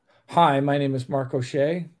Hi, my name is Mark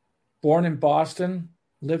O'Shea. Born in Boston,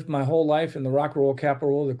 lived my whole life in the rock and roll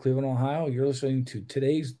capital of Cleveland, Ohio. You're listening to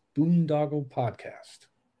today's Boondoggle podcast.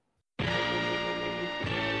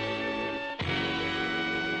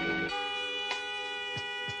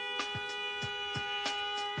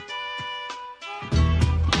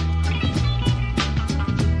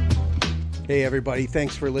 Hey everybody,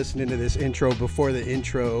 thanks for listening to this intro before the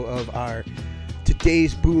intro of our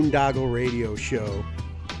today's Boondoggle radio show.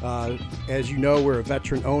 As you know, we're a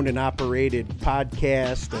veteran-owned and operated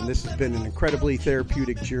podcast, and this has been an incredibly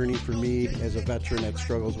therapeutic journey for me as a veteran that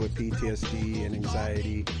struggles with PTSD and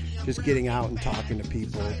anxiety, just getting out and talking to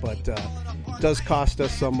people. But it does cost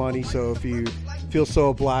us some money, so if you feel so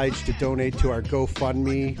obliged to donate to our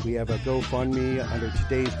GoFundMe, we have a GoFundMe under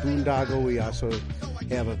today's Boondoggle. We also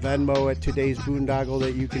have a Venmo at today's Boondoggle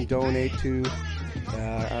that you can donate to.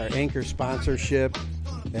 Our Anchor sponsorship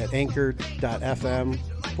at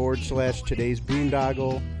anchor.fm/today's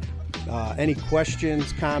Boondoggle. Any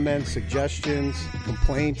questions, comments, suggestions,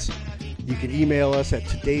 complaints, you can email us at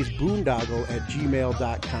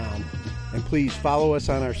today'sboondoggle@gmail.com. And please follow us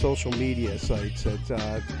on our social media sites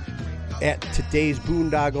at Today's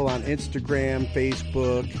Boondoggle on Instagram,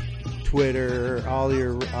 Facebook, Twitter, all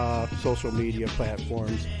your social media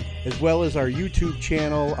platforms, as well as our YouTube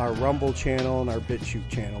channel, our Rumble channel, and our BitChute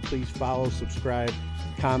channel. Please follow, subscribe,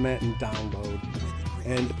 comment, and download.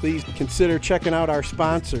 And please consider checking out our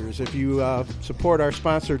sponsors. If you support our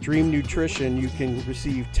sponsor, Dream Nutrition, you can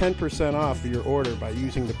receive 10% off your order by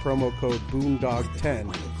using the promo code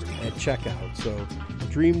BOONDOG10 at checkout. So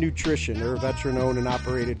Dream Nutrition, they're a veteran-owned and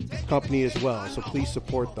operated company as well, so please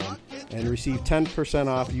support them and receive 10%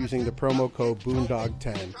 off using the promo code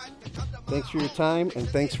BOONDOG10. Thanks for your time, and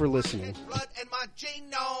thanks for listening.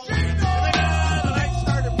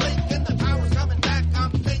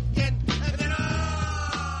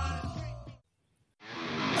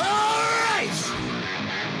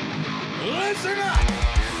 Listen up!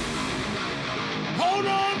 Hold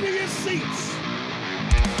on to your seats!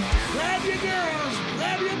 Grab your girls,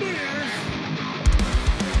 grab your beers!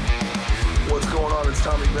 What's going on? It's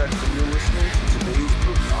Tommy Beck, and you're listening to today's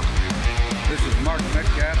Boondoggle. This is Mark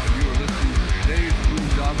Metcalf, and you are listening to today's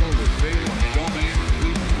Boondoggle with Bailey on Domain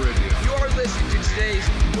Cleveland Radio. You are listening to today's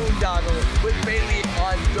Boondoggle with Bailey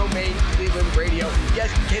on Domain Cleveland Radio.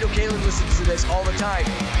 Yes, Kato Kalin listens to this all the time.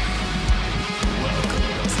 Welcome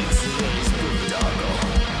to today's Boondoggle.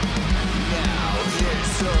 Now,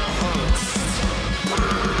 here's your host.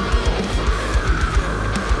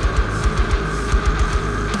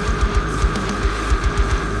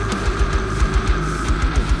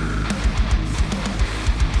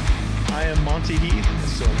 I am Monty Heath,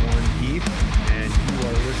 so Warren Heath, and you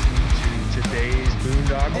are listening to today's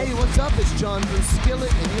Boondoggle. Hey, what's up? It's John from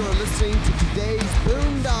Skillet, and you are listening to today's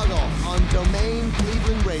Boondoggle on Domain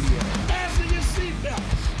Cleveland Radio. Fasten your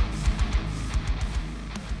seatbelts.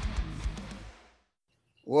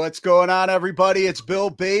 What's going on, everybody? It's Bill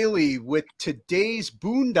Bailey with today's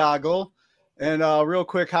Boondoggle. And real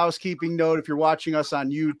quick housekeeping note, if you're watching us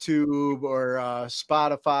on YouTube or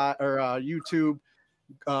Spotify or YouTube,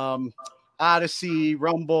 Odyssey,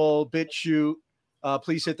 Rumble, BitChute,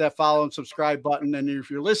 please hit that follow and subscribe button. And if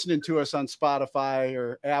you're listening to us on Spotify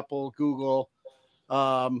or Apple, Google,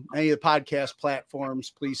 any of the podcast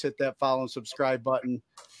platforms, please hit that follow and subscribe button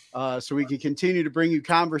so we can continue to bring you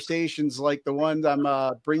conversations like the ones I'm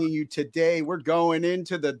bringing you today. We're going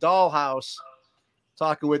into the Dollhouse,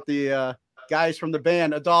 talking with the guys from the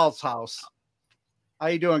band A Doll's House. How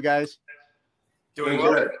you doing, guys? Doing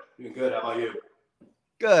good. Doing good. How about you?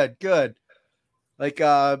 Good. Like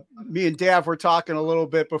me and Dav were talking a little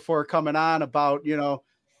bit before coming on about,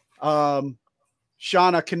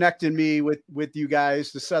 Shauna connecting me with you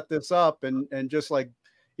guys to set this up and just like,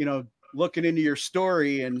 looking into your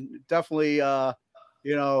story and definitely,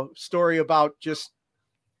 story about just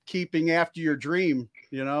keeping after your dream.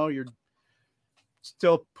 You're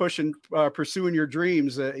still pursuing your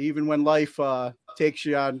dreams, even when life takes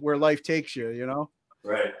you on where life takes you,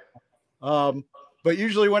 Right. But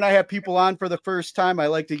usually when I have people on for the first time, I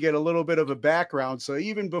like to get a little bit of a background. So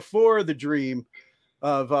even before the dream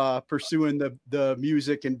of pursuing the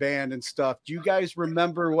music and band and stuff, do you guys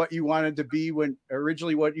remember what you wanted to be when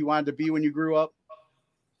you grew up?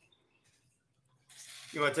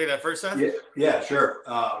 You want to take that first, Seth? Yeah, sure.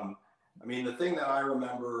 The thing that I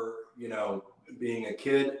remember, being a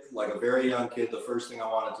kid, like a very young kid, the first thing I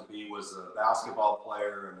wanted to be was a basketball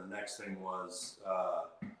player, and the next thing was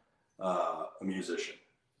a musician.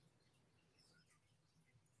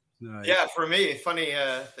 Nice. Yeah, for me, funny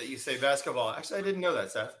that you say basketball. Actually, I didn't know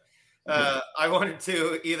that, Seth. I wanted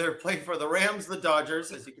to either play for the Rams, the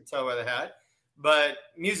Dodgers, as you can tell by the hat, but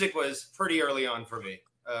music was pretty early on for me,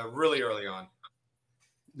 really early on.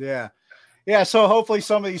 Yeah. Yeah. So hopefully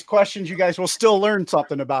some of these questions, you guys will still learn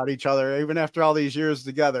something about each other, even after all these years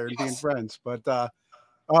together and being friends. But,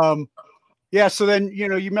 yeah. So then,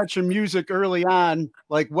 you mentioned music early on.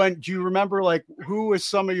 Like, do you remember, like, who was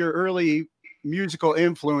some of your early musical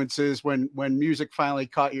influences when music finally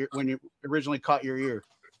when you originally caught your ear?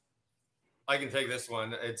 I can take this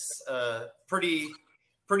one. It's a pretty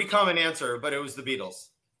common answer, but it was the Beatles,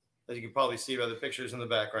 as you can probably see by the pictures in the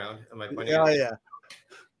background. Am I pointing? Oh, yeah.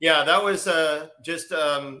 Yeah, that was just at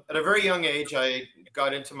a very young age. I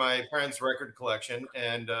got into my parents' record collection,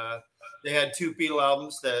 and they had two Beatle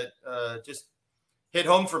albums that just hit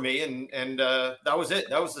home for me, and that was it.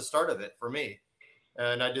 That was the start of it for me,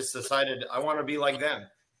 and I just decided I want to be like them.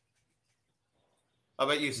 How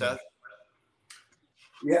about you, Seth?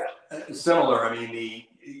 Yeah, similar. I mean,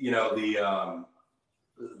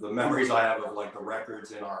 the memories I have of like the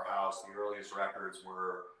records in our house, the earliest records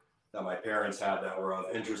were that my parents had that were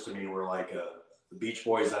of interest to me were like the Beach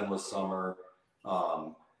Boys' "Endless Summer."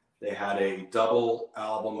 They had a double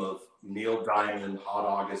album of Neil Diamond, "Hot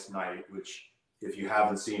August Night," which, if you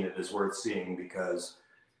haven't seen it, is worth seeing because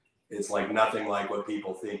it's like nothing like what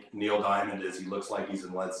people think Neil Diamond is. He looks like he's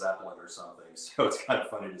in Led Zeppelin or something. So it's kind of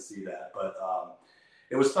funny to see that. But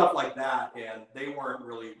it was stuff like that, and they weren't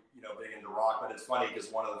really, big into rock. But it's funny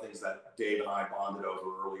because one of the things that Dave and I bonded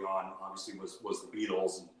over early on, obviously, was the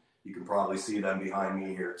Beatles, and you can probably see them behind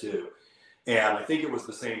me here too. And I think it was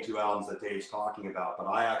the same two albums that Dave's talking about. But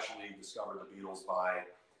I actually discovered the Beatles by,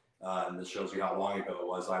 and this shows you how long ago it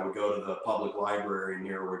was. I would go to the public library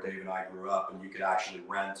near where Dave and I grew up, and you could actually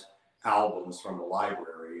rent albums from the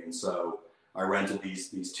library. And so I rented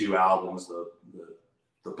these two albums, the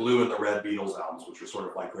blue and the red Beatles albums, which were sort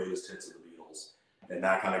of like greatest hits of the Beatles. And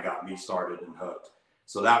that kind of got me started and hooked.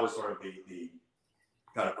 So that was sort of the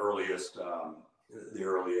kind of earliest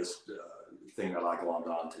thing that I glommed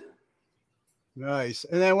onto. Nice.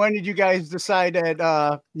 And then when did you guys decide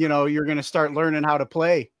that, you're going to start learning how to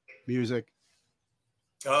play music?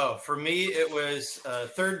 Oh, for me, it was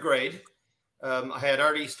third grade. I had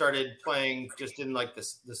already started playing just in like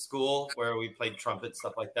the school where we played trumpet,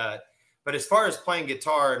 stuff like that. But as far as playing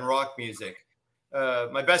guitar and rock music,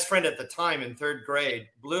 my best friend at the time in third grade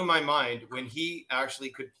blew my mind when he actually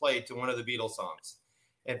could play to one of the Beatles songs.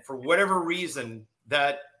 And for whatever reason,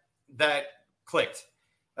 that clicked.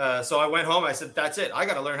 So I went home. I said, that's it. I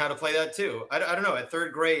got to learn how to play that too. I don't know. At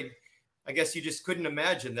third grade, I guess you just couldn't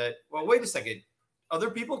imagine that. Well, wait a second.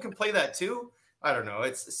 Other people can play that too? I don't know.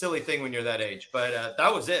 It's a silly thing when you're that age. But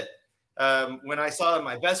that was it. When I saw that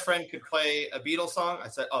my best friend could play a Beatles song, I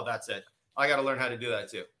said, oh, that's it. I got to learn how to do that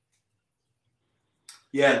too.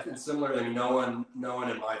 Yeah, it's similar. I mean, no one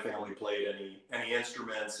in my family played any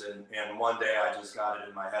instruments, and one day I just got it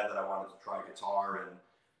in my head that I wanted to try guitar, and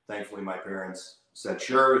thankfully my parents said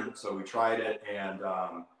sure, and so we tried it, and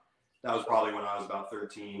that was probably when I was about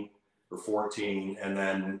 13 or 14, and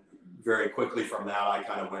then very quickly from that I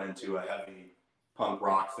kind of went into a heavy punk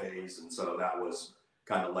rock phase, and so that was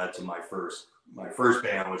kind of led to my first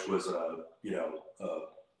band, which was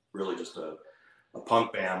really just a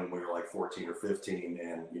punk band when we were like 14 or 15,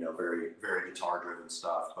 and very, very guitar driven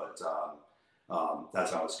stuff. But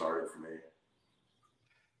that's how it started for me.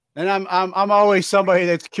 And I'm always somebody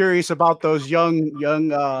that's curious about those young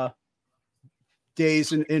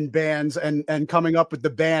days in bands and coming up with the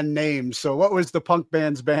band names. So what was the punk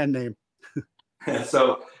band's band name?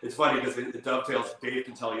 So it's funny because it dovetails. Dave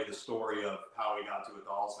can tell you the story of how he got to A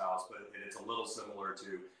Doll's House, but it's a little similar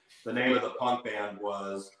to the name of the punk band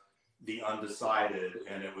was The Undecided,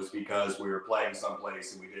 and it was because we were playing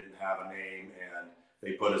someplace and we didn't have a name, and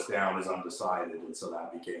they put us down as Undecided, and so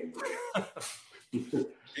that became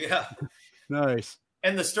Yeah. Nice.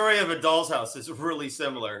 And the story of A Doll's House is really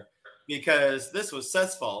similar because this was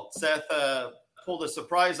Seth's fault. Seth pulled a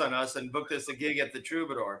surprise on us and booked us a gig at the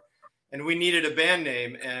Troubadour, and we needed a band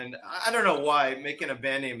name, and I don't know why making a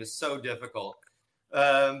band name is so difficult.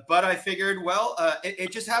 But I figured, well,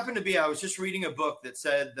 it just happened to be, I was just reading a book that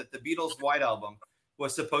said that the Beatles' White Album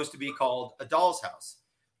was supposed to be called A Doll's House,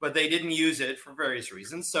 but they didn't use it for various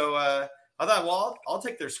reasons. So I thought, well, I'll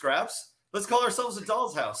take their scraps. Let's call ourselves A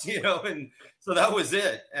Doll's House, and so that was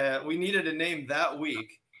it. We needed a name that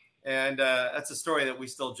week. And that's a story that we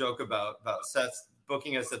still joke about Seth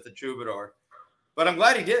booking us at the Troubadour. But I'm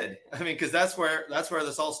glad he did. I mean, because that's where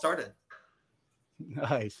this all started.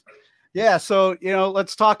 Nice. Yeah. So,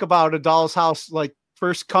 let's talk about A Doll's House, like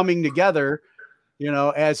first coming together,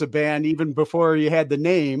 as a band, even before you had the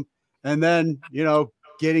name. And then,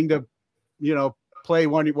 getting to, play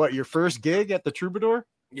your first gig at the Troubadour?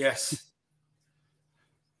 Yes.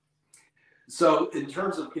 So in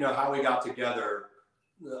terms of, how we got together,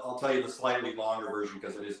 I'll tell you the slightly longer version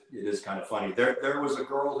because it is kind of funny. There was a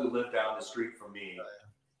girl who lived down the street from me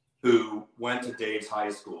who went to Dave's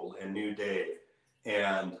high school and knew Dave.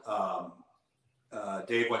 And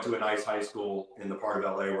Dave went to a nice high school in the part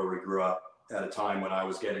of LA where we grew up at a time when I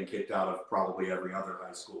was getting kicked out of probably every other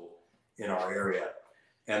high school in our area.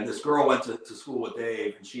 And this girl went to school with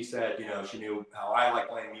Dave, and she said, she knew how I like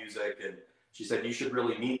playing music, and she said, you should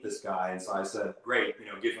really meet this guy. And so I said, great,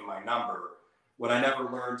 give him my number. What I never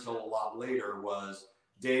learned till a lot later was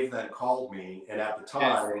Dave then called me, and at the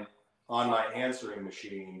time, on my answering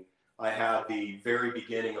machine, I had the very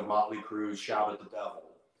beginning of Motley Crue's Shout at the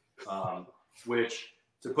Devil, which,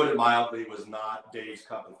 to put it mildly, was not Dave's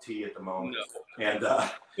cup of tea at the moment. No. And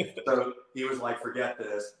so he was like, forget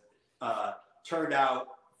this. Turned out,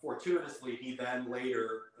 fortuitously, he then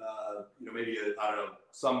later, maybe,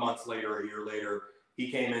 some months later, a year later,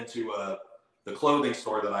 he came into the clothing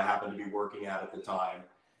store that I happened to be working at the time.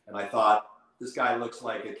 And I thought, this guy looks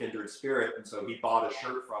like a kindred spirit. And so he bought a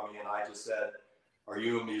shirt from me, and I just said, are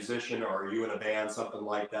you a musician, or are you in a band, something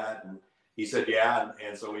like that? And he said, yeah.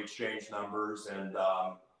 And so we exchanged numbers, and,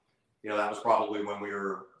 that was probably when we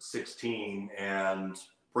were 16, and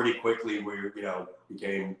pretty quickly we,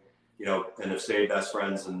 became, and have stayed best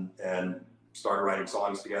friends and started writing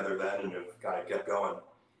songs together then, and have kind of kept going.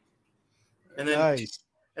 And then, nice.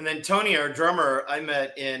 And then Tony, our drummer, I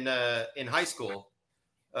met in high school.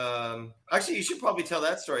 Actually, you should probably tell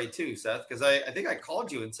that story too, Seth, because I think I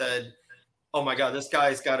called you and said, oh my God, this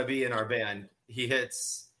guy's got to be in our band. He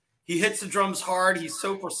hits the drums hard. He's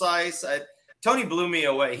so precise. Tony blew me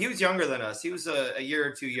away. He was younger than us. He was a year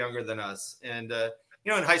or two younger than us. And,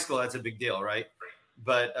 in high school, that's a big deal, right?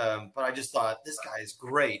 But I just thought, this guy is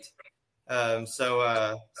great.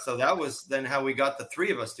 So that was then how we got the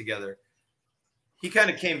three of us together. He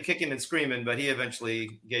kind of came kicking and screaming, but he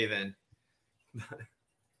eventually gave in.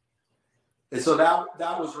 And so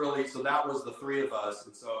that was the three of us.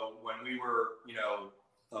 And so when we were,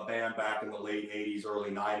 a band back in the late 80s, early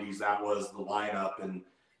 90s, that was the lineup. And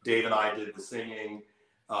Dave and I did the singing.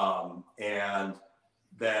 And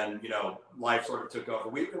then, life sort of took over.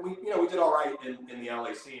 We did all right in the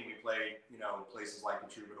LA scene. We played, places like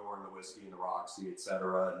the Troubadour and the Whiskey and the Roxy, et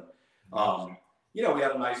cetera. And, we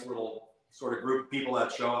had a nice little sort of group of people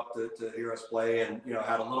that show up to hear us play, and,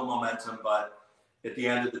 had a little momentum. But at the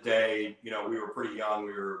end of the day, we were pretty young.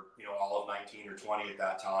 We were, all of 19 or 20 at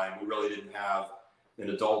that time. We really didn't have an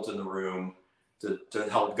adult in the room to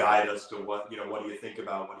help guide us to what do you think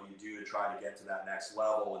about, what do you do to try to get to that next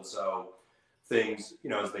level. And so things,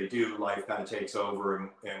 as they do, life kind of takes over,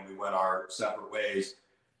 and we went our separate ways.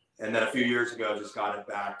 And then a few years ago, just got it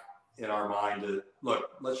back in our mind to,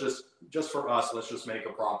 look, let's just for us, let's just make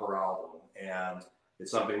a proper album. And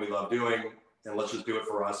it's something we love doing, and let's just do it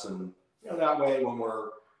for us. And, that way, when we're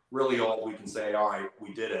really old, we can say, all right,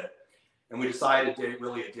 we did it. And we decided,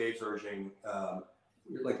 really at Dave's urging,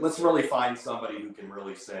 let's really find somebody who can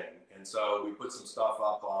really sing. And so we put some stuff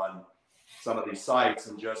up on some of these sites,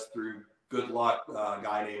 and just through good luck, a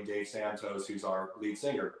guy named Dave Santos, who's our lead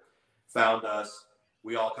singer, found us.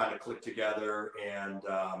 We all kind of clicked together, and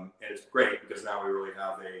it's great because now we really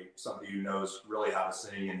have somebody who knows really how to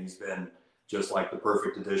sing, and he's been just like the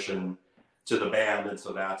perfect addition to the band. And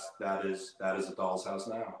so that is a Doll's House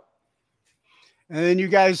now. And then you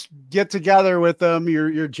guys get together with them.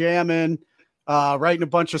 You're jamming, writing a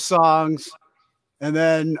bunch of songs, and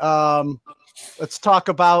then let's talk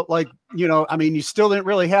about you still didn't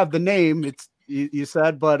really have the name. You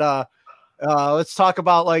said, but let's talk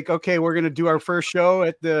about okay, we're gonna do our first show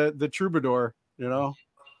at the Troubadour.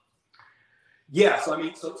 Yes,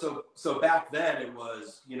 so back then it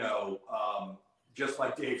was just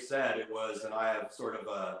like Dave said, it was, and I have sort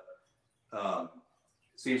of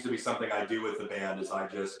seems to be something I do with the band, is I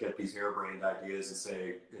just get these harebrained ideas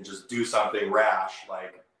and just do something rash,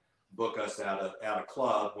 like book us at a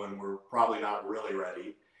club when we're probably not really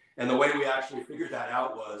ready. And the way we actually figured that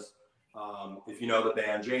out was, if you know the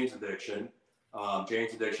band Jane's Addiction,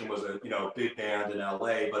 Jane's Addiction was a big band in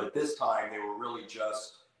LA, but at this time they were really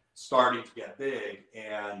just starting to get big.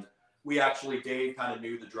 And Dave kind of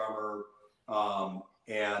knew the drummer,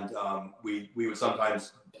 and we would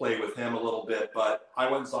sometimes play with him a little bit. But I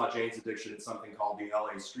went and saw Jane's Addiction at something called the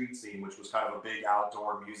LA Street Scene, which was kind of a big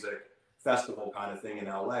outdoor music festival kind of thing in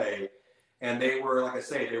LA. And they were, like I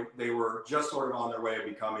say, they were just sort of on their way of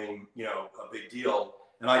becoming, a big deal.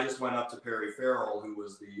 And I just went up to Perry Farrell,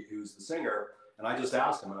 who's the singer, and I just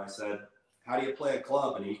asked him, and I said, how do you play a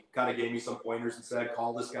club? And he kind of gave me some pointers and said,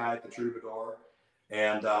 call this guy at the Troubadour.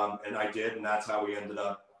 And I did, and that's how we ended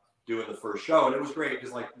up doing the first show. And it was great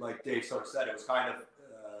because like Dave sort of said, it was kind of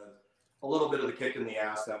a little bit of the kick in the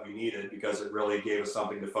ass that we needed, because it really gave us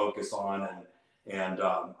something to focus on and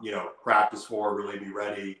practice for, really be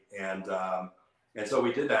ready. And so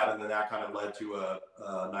we did that, and then that kind of led to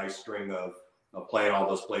a nice string of playing all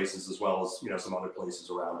those places, as well as, some other places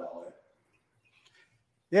around LA.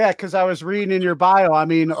 Yeah, because I was reading in your bio. I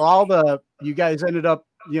mean, you guys ended up,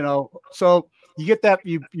 so you get that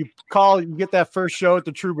you get that first show at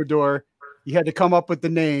the Troubadour. You had to come up with the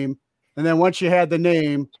name, and then once you had the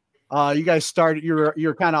name, you guys started.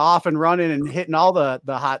 You're kind of off and running and hitting all the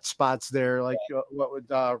hot spots there, like what would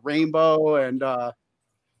Rainbow and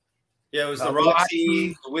it was the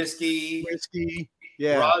Roxy, the whiskey,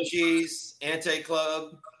 yeah, Raji's,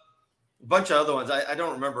 Anti-Club, a bunch of other ones. I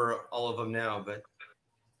don't remember all of them now, but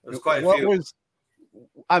it was quite a few.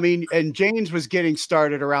 And James was getting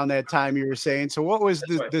started around that time, you were saying. So what was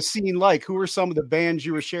the scene like? Who were some of the bands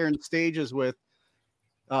you were sharing stages with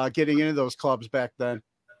getting into those clubs back then?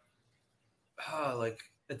 Like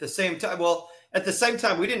at the same time. Well, at the same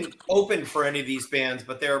time, we didn't open for any of these bands,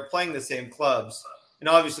 but they were playing the same clubs. And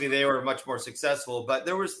obviously they were much more successful. But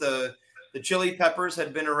there was the Chili Peppers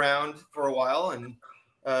had been around for a while, and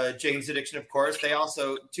Jane's Addiction, of course. They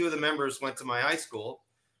also, two of the members went to my high school.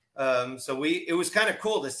 So it was kind of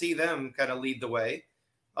cool to see them kind of lead the way.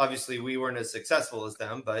 Obviously, we weren't as successful as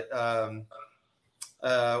them, but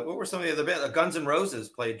what were some of the other bands? Guns N' Roses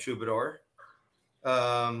played Troubadour.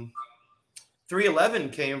 311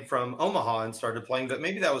 came from Omaha and started playing, but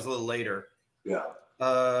maybe that was a little later. Yeah.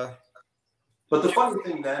 But the funny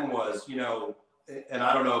thing then was, and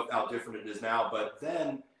I don't know how different it is now, but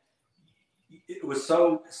then it was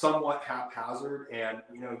so somewhat haphazard, and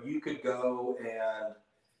you could go and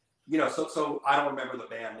so I don't remember the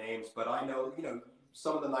band names, but I know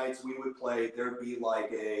some of the nights we would play, there'd be like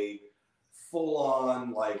a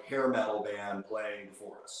full-on like hair metal band playing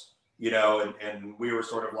before us, and we were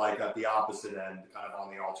sort of like at the opposite end, kind of on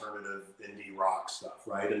the alternative indie rock stuff,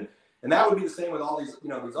 right? And that would be the same with all these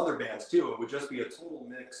these other bands too. It would just be a total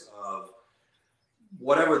mix of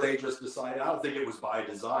whatever they just decided. I don't think it was by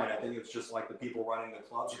design. I think it's just like the people running the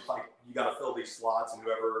clubs. You're like, you got to fill these slots, and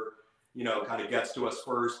whoever kind of gets to us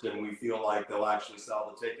first, and we feel like they'll actually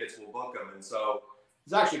sell the tickets, we'll book them. And so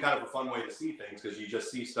it's actually kind of a fun way to see things, because you just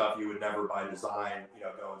see stuff you would never by design,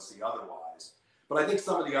 go and see otherwise. But I think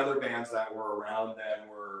some of the other bands that were around then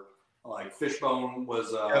were like Fishbone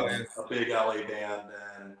was a big LA band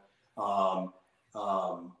then. But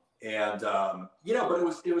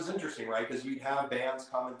it was interesting, right? Because you'd have bands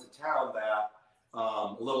come into town that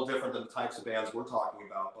a little different than the types of bands we're talking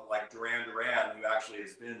about, but like Duran Duran, who actually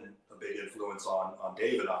has been a big influence on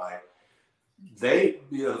Dave and I, they,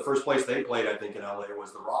 the first place they played, I think, in LA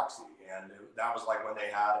was the Roxy, and that was like when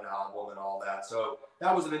they had an album and all that. So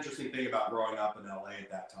that was an interesting thing about growing up in LA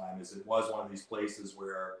at that time, is it was one of these places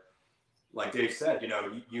where, like Dave said, you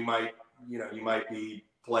might be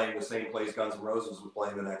playing the same place Guns N' Roses was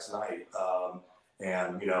playing the next night,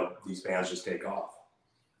 and these bands just take off.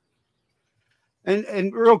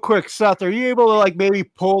 And real quick, Seth, are you able to like maybe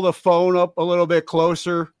pull the phone up a little bit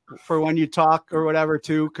closer for when you talk or whatever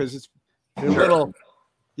too? Because it's a little,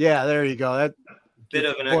 yeah, there you go. That bit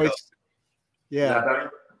of an voice, echo. yeah, Is that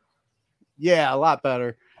better? Yeah, a lot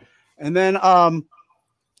better. And then,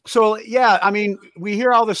 so yeah, I mean, we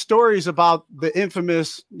hear all the stories about the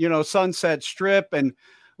infamous, Sunset Strip, and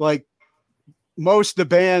like most of the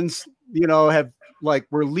bands, have like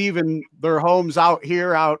were leaving their homes out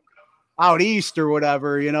here, out east or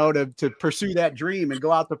whatever, to pursue that dream and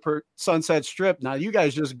go out the Sunset Strip. Now you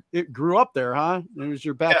guys just grew up there, huh? It was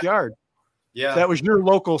your backyard. Yeah. So that was your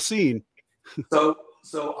local scene.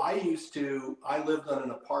 So I lived in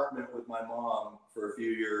an apartment with my mom for a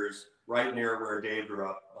few years, right near where Dave grew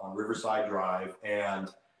up on Riverside Drive. And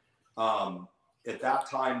at that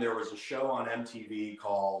time there was a show on MTV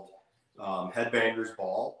called Headbangers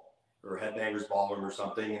Ball, or Headbangers Ballroom or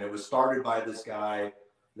something. And it was started by this guy.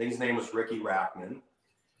 I think his name was Ricky Rackman,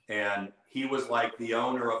 and he was like the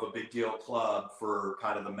owner of a big deal club for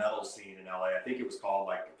kind of the metal scene in LA. I think it was called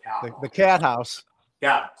like the Cat House.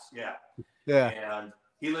 Cat House, yeah. Yeah. And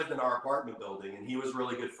he lived in our apartment building, and he was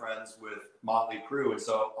really good friends with Motley Crue. And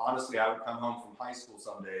so honestly, I would come home from high school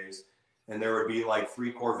some days, and there would be like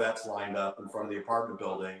 3 Corvettes lined up in front of the apartment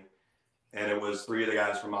building, and it was 3 of the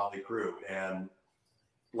guys from Motley Crue. And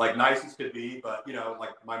like nice as could be, but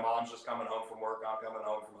like my mom's just coming home from work, I'm coming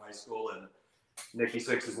home from high school, and Nikki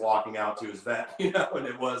Sixx is walking out to his vet, and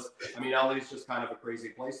it was, I mean, LA is just kind of a crazy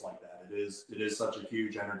place like that. It is such a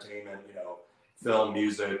huge entertainment, film,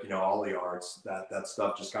 music, all the arts, that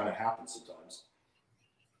stuff just kind of happens sometimes.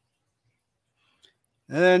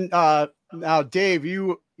 And then now, Dave,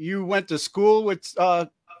 you went to school with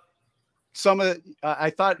some of the, I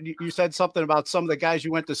thought you said something about some of the guys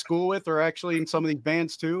you went to school with are actually in some of these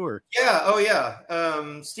bands too, or? Yeah. Oh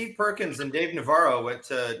yeah. Steve Perkins and Dave Navarro went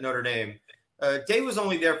to Notre Dame. Dave was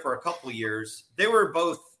only there for a couple of years. They were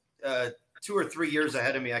both 2 or 3 years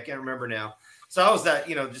ahead of me. I can't remember now. So I was that,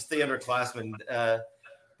 just the underclassman.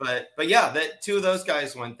 But yeah, that 2 of those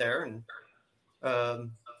guys went there, and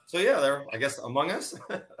so yeah, they're, I guess, among us.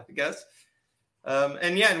 I guess.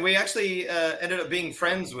 And we actually ended up being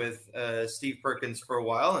friends with Steve Perkins for a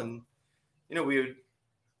while, and we would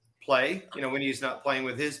play. When he's not playing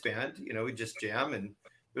with his band, we'd just jam, and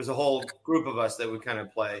there was a whole group of us that would kind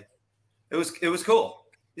of play. It was cool.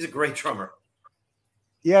 He's a great drummer.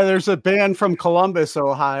 Yeah, there's a band from Columbus,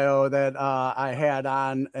 Ohio that I had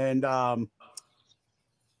on, and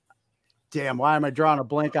damn, why am I drawing a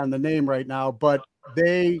blank on the name right now? But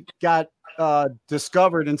they got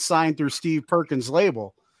discovered and signed through Steve Perkins'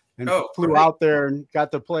 label, and flew out there and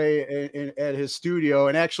got to play at his studio,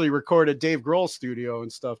 and actually recorded Dave Grohl's studio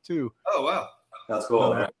and stuff too. Oh wow, that's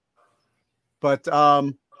cool. But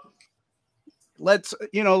let's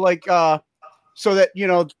so that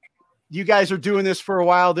you guys are doing this for a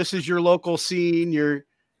while. This is your local scene. You're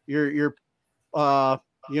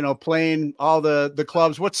playing all the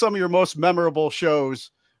clubs. What's some of your most memorable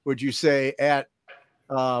shows, would you say, at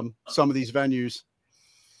some of these venues?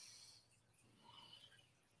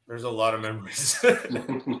 There's a lot of memories.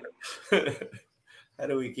 How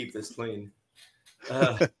do we keep this clean?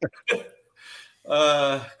 Go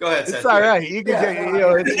ahead, Seth. It's all right. You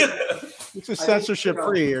can it's a censorship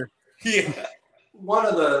free here. Yeah. One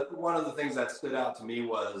of the things that stood out to me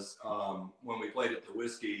was when we played at the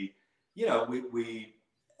Whiskey, we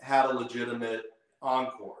had a legitimate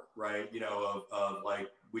encore, right? Of like,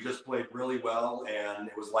 we just played really well, and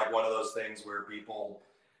it was like one of those things where people,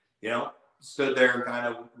 stood there and kind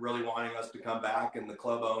of really wanting us to come back, and the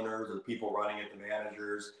club owners, the people running it, the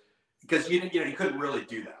managers, because you couldn't really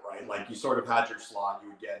do that, right? Like, you sort of had your slot, you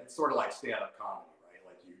would get, it's sort of like stand-up comedy, right?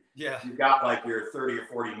 Like you got like your 30 or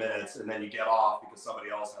 40 minutes, and then you get off because somebody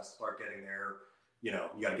else has to start getting there. You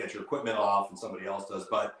got to get your equipment off, and somebody else does.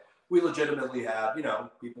 But we legitimately had,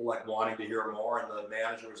 people like wanting to hear more, and the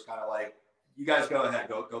manager was kind of like, you guys go ahead,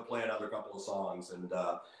 go play another couple of songs. And,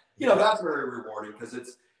 that's very rewarding, because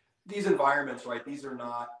it's these environments, right? You're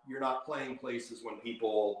not playing places when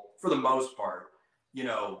people, for the most part,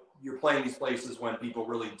 you're playing these places when people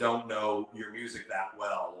really don't know your music that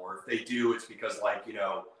well, or if they do, it's because like,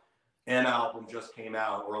 an album just came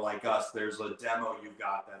out, or like us, there's a demo you've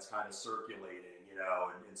got that's kind of circulating,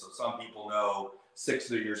 and so some people know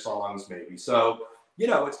 6 of your songs maybe. So,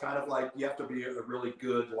 it's kind of like you have to be a really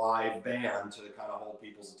good live band to kind of hold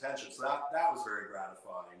people's attention. So that was very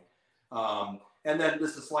gratifying. And then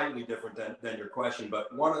this is slightly different than your question, but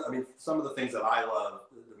some of the things that I love,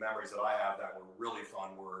 the memories that I have that were really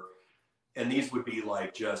fun were, and these would be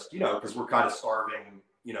like just, because we're kind of starving,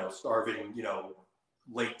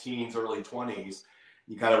 late teens, early 20s.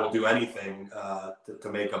 You kind of will do anything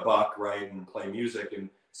to make a buck, right, and play music. And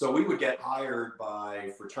so we would get hired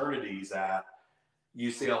by fraternities at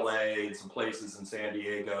UCLA and some places in San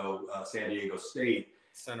Diego State.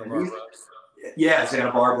 Santa Barbara.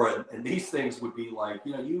 Santa Barbara. And these things would be like,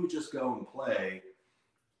 you would just go and play,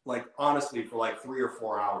 like, honestly, for like 3 or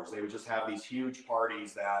 4 hours. They would just have these huge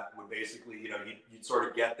parties that would basically, you'd sort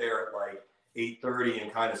of get there at like 8:30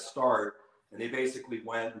 and kind of start. And they basically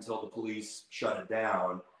went until the police shut it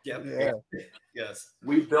down. Yep. Yeah. Yes.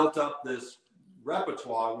 We built up this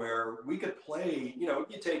repertoire where we could play, you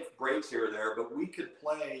take breaks here or there, but we could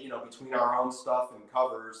play, between our own stuff and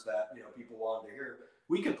covers that, people wanted to hear.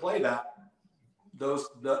 We could play that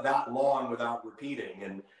long without repeating.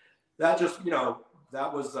 And that just,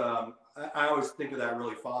 that was, I always think of that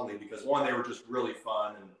really fondly, because one, they were just really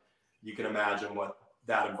fun, and you can imagine what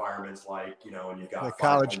that environment's like, and you've got the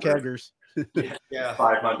college keggers.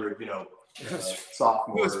 500,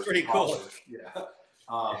 sophomores. It was pretty cool. Yeah.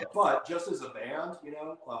 But just as a band,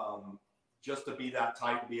 just to be that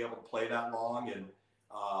tight, to be able to play that long, and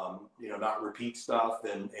not repeat stuff,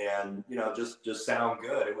 and just sound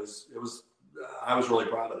good. It was I was really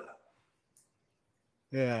proud of that.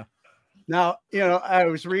 Yeah. Now, I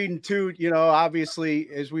was reading too, obviously,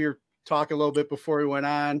 as we were talking a little bit before we went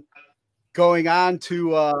on, going on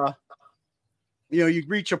to you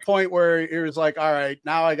reach a point where it was like, all right,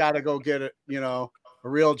 now I got to go get it, a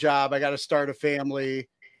real job. I got to start a family.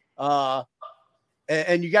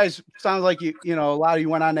 And you guys sound like you know, a lot of you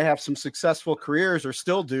went on to have some successful careers or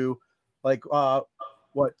still do. Like,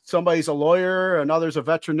 what, somebody's a lawyer, another's a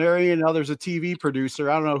veterinarian, another's a TV producer.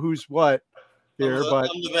 I don't know who's what here, but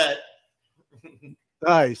I'm the vet.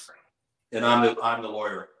 nice. And I'm the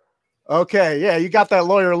lawyer. Okay, yeah, you got that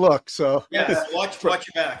lawyer look. So Yes, watch your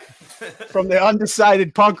back. From the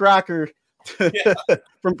undecided punk rocker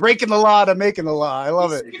from breaking the law to making the law. I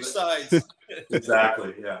love it. Switch sides.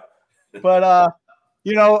 Exactly. Yeah. But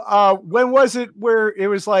you know, when was it where it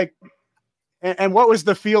was like, and what was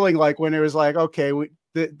the feeling like when it was like, okay,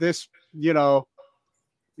 this, you know,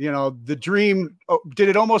 the dream, did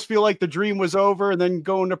it almost feel like the dream was over and then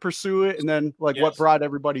going to pursue it? And then like what brought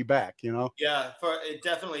everybody back, you know? Yeah, it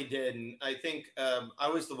definitely did. And I think I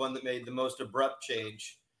was the one that made the most abrupt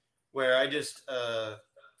change where I just, I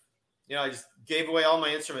just gave away all my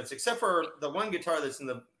instruments except for the one guitar that's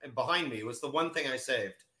behind me. It was the one thing I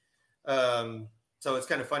saved. So it's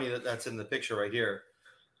kind of funny that that's in the picture right here.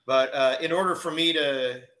 But in order for me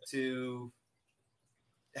to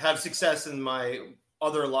have success in my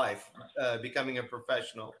other life, becoming a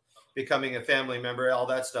professional, becoming a family member, all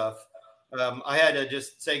that stuff, I had to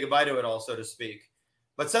just say goodbye to it all, so to speak.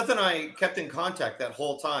 But Seth and I kept in contact that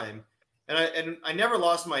whole time, and I never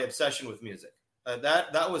lost my obsession with music.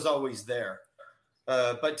 That was always there.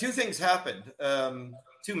 But two things happened.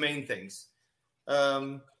 Two main things.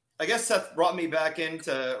 I guess Seth brought me back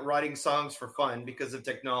into writing songs for fun because of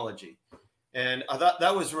technology. And I thought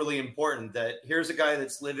that was really important, that here's a guy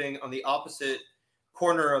that's living on the opposite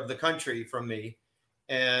corner of the country from me.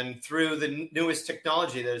 And through the newest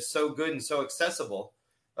technology that is so good and so accessible,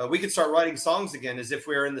 we could start writing songs again as if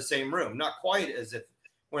we were in the same room. Not quite as if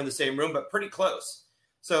we're in the same room, but pretty close.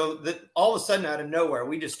 So that all of a sudden, out of nowhere,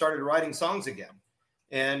 we just started writing songs again.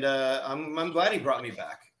 And I'm glad he brought me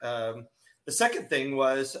back. The second thing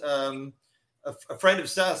was a friend of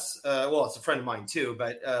Seth's, well, it's a friend of mine too,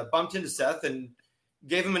 but bumped into Seth and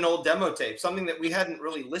gave him an old demo tape, something that we hadn't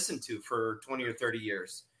really listened to for 20 or 30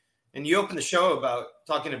 years. And you opened the show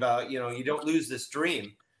talking about, you don't lose this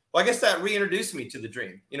dream. Well, I guess that reintroduced me to the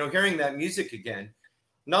dream, hearing that music again.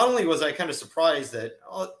 Not only was I kind of surprised that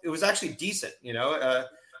it was actually decent,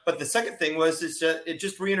 but the second thing was it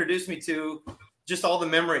just reintroduced me to just all the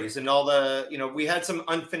memories and all the, we had some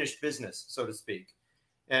unfinished business, so to speak.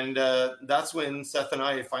 And that's when Seth and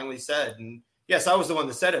I finally said, and yes, I was the one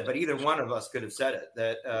that said it, but either one of us could have said it,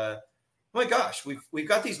 that, oh my gosh, we've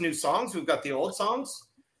got these new songs. We've got the old songs.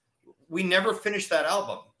 We never finished that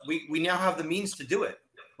album. We now have the means to do it.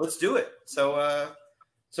 Let's do it. So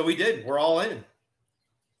we did. We're all in.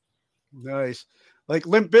 Nice. Like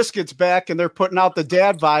Limp Bizkit's back and they're putting out the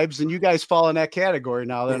dad vibes, and you guys fall in that category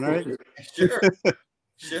now then, right? Sure.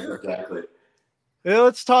 Exactly. Yeah,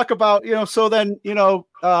 let's talk about, so then,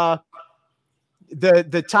 the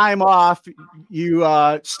time off,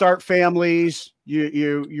 you start families,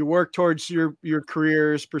 you work towards your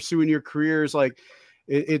careers, pursuing your careers. Like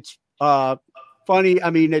it's funny. I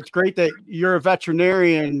mean, it's great that you're a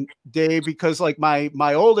veterinarian, Dave, because like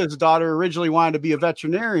my oldest daughter originally wanted to be a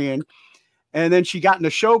veterinarian, and then she got in the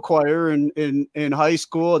show choir in high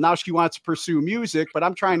school, and now she wants to pursue music. But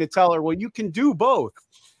I'm trying to tell her, well, you can do both.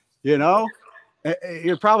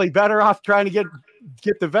 You're probably better off trying to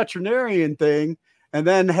get the veterinarian thing and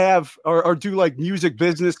then have or do like music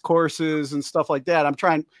business courses and stuff like that. I'm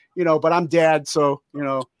trying, but I'm dad, so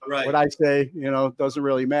right. What I say, doesn't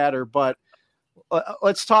really matter. But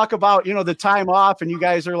let's talk about the time off, and you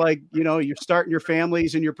guys are like, you're starting your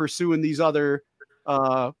families and you're pursuing these other.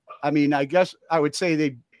 I mean, I guess I would say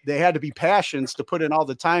they had to be passions to put in all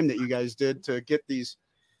the time that you guys did to get these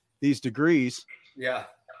degrees. Yeah.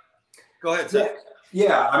 Go ahead, Seth.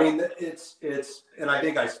 Yeah. I mean, it's, and I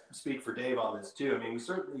think I speak for Dave on this too. I mean, we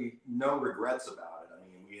certainly no regrets about it. I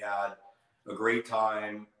mean, we had a great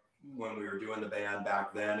time when we were doing the band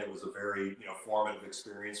back then. It was a very, formative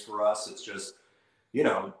experience for us. It's just,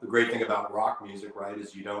 the great thing about rock music, right,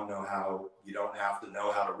 is you don't have to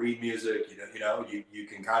know how to read music. You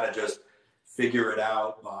can kind of just figure it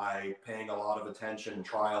out by paying a lot of attention,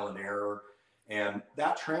 trial and error. And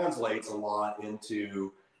that translates a lot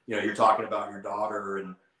into, you're talking about your daughter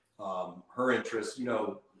and her interests.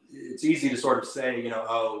 It's easy to sort of say, you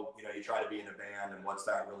try to be in a band and what's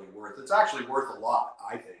that really worth? It's actually worth a lot,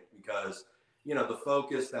 I think, because, the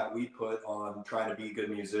focus that we put on trying to be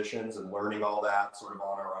good musicians and learning all that sort of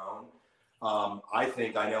on our own.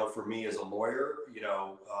 I know for me as a lawyer,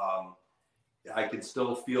 I can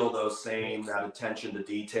still feel that attention to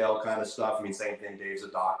detail kind of stuff. I mean, same thing, Dave's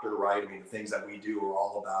a doctor, right? I mean, the things that we do are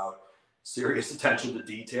all about serious attention to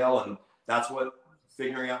detail. And that's what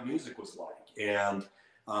figuring out music was like. And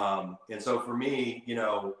so for me,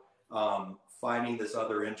 finding this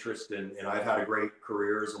other interest and I've had a great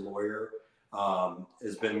career as a lawyer,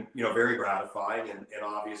 has been, very gratifying and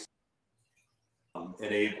obviously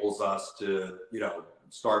enables us to,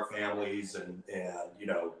 start families and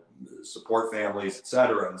support families, et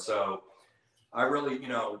cetera. And so I really,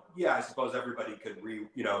 I suppose everybody could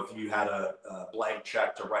if you had a blank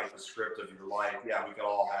check to write the script of your life, we could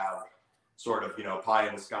all have sort of, pie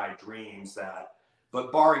in the sky dreams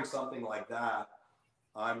but barring something like that,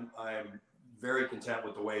 I'm very content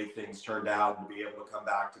with the way things turned out, and to be able to come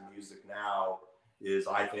back to music now is,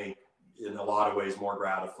 I think, in a lot of ways more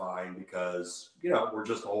gratifying because, we're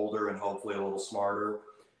just older and hopefully a little smarter.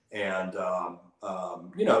 And,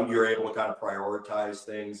 you're able to kind of prioritize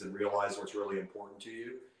things and realize what's really important to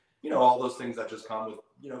you. All those things that just come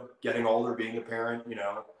with, getting older, being a parent,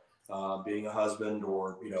 being a husband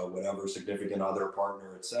or, whatever, significant other,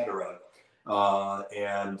 partner, et cetera. I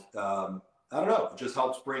don't know, it just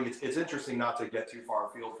helps bring, it's interesting not to get too far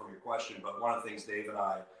afield from your question, but one of the things Dave and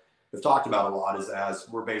I have talked about a lot is, as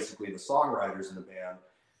we're basically the songwriters in the band,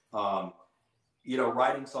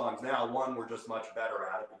 writing songs now, one, we're just much better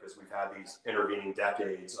at it because we've had these intervening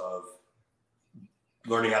decades of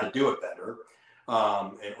learning how to do it better,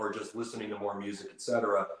 or just listening to more music, et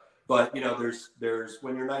cetera. But, there's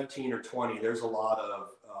when you're 19 or 20, there's a lot of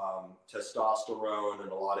testosterone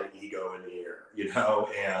and a lot of ego in the air,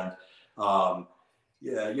 and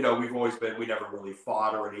we've always been, we never really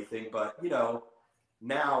fought or anything, but,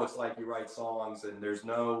 now it's like you write songs and there's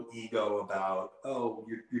no ego about, oh,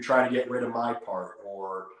 you're trying to get rid of my part,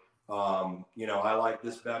 or, I like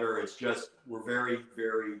this better. It's just, we're very,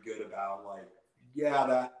 very good about like,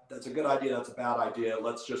 that's a good idea. That's a bad idea.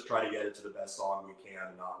 Let's just try to get it to the best song we can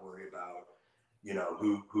and not worry about,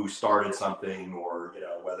 who started something or,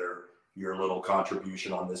 whether your little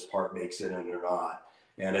contribution on this part makes it in or not.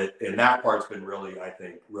 And that part's been really, I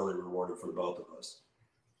think, really rewarded for the both of us.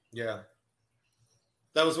 Yeah.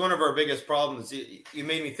 That was one of our biggest problems. You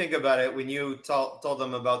made me think about it when you told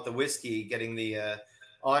them about the whiskey getting the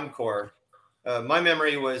encore. My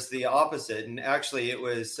memory was the opposite. And actually, it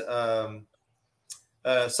was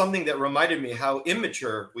something that reminded me how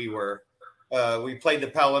immature we were. We played the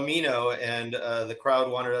Palomino and the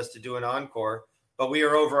crowd wanted us to do an encore, but we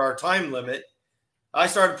were over our time limit. I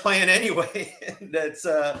started playing anyway.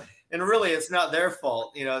 And really, it's not their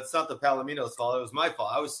fault. It's not the Palomino's fault. It was my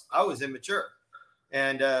fault. I was immature.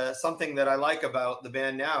 And something that I like about the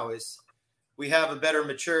band now is we have a better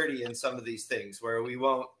maturity in some of these things where we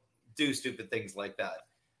won't do stupid things like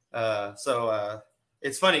that. So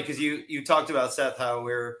it's funny because you talked about, Seth, how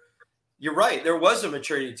you're right. There was a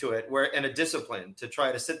maturity to it and a discipline to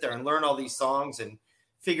try to sit there and learn all these songs and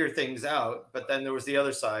figure things out. But then there was the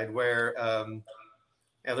other side where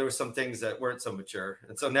there were some things that weren't so mature.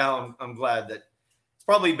 And so now I'm glad that it's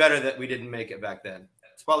probably better that we didn't make it back then.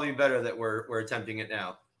 It's probably better that we're attempting it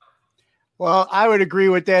now. Well, I would agree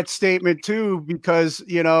with that statement too, because,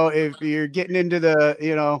 if you're getting into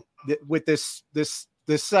the, with this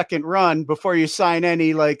second run before you sign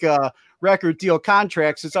any record deal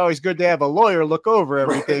contracts, it's always good to have a lawyer look over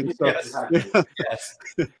everything. Right. So, Yes, exactly. Yes.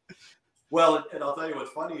 Well, and I'll tell you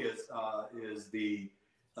what's funny is the,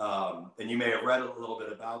 and you may have read a little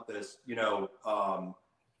bit about this,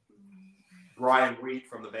 Brian Wheat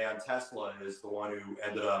from the band Tesla is the one who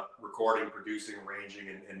ended up recording, producing, arranging,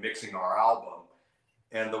 and mixing our album.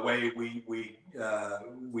 And the way we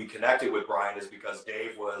connected with Brian is because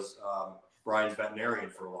Dave was Brian's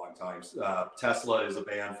veterinarian for a long time. Tesla is a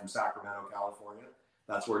band from Sacramento, California.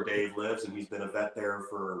 That's where Dave lives, and he's been a vet there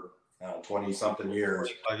for 20-something years.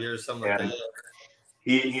 5 years, something like that.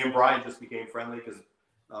 He and Brian just became friendly because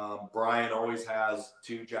Brian always has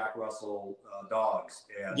 2 Jack Russell dogs.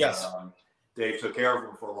 And yes. Dave took care of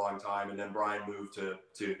him for a long time, and then Brian moved to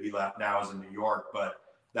he left, now is in New York. But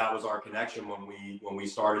that was our connection when we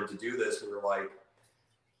started to do this. We were like,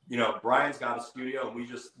 Brian's got a studio, and we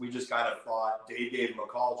just kind of thought, Dave gave him a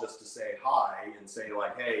call just to say hi and say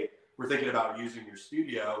like, hey, we're thinking about using your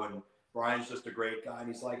studio. And Brian's just a great guy,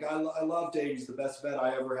 and he's like, I love Dave. He's the best vet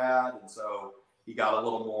I ever had. And so he got a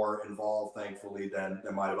little more involved, thankfully, than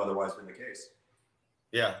might have otherwise been the case.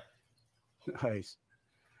 Yeah. Nice.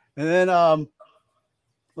 And then,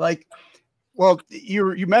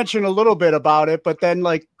 you mentioned a little bit about it, but then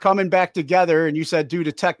coming back together, and you said due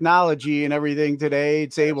to technology and everything today,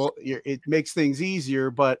 it makes things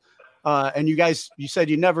easier. But, and you said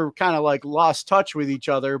you never kind of lost touch with each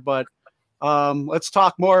other, but let's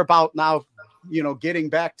talk more about now, getting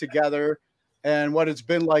back together and what it's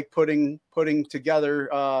been like putting together,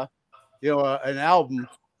 an album.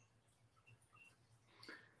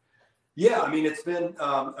 Yeah, I mean, it's been,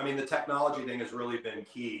 the technology thing has really been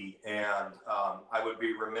key. And I would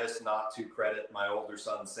be remiss not to credit my older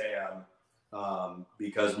son, Sam,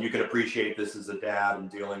 because you can appreciate this as a dad and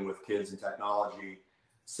dealing with kids and technology.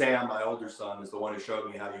 Sam, my older son, is the one who showed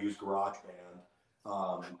me how to use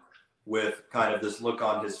GarageBand, with kind of this look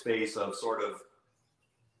on his face of sort of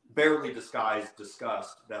barely disguised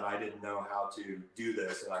disgust that I didn't know how to do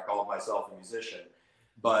this, and I called myself a musician.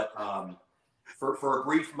 But for a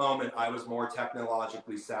brief moment, I was more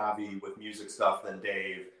technologically savvy with music stuff than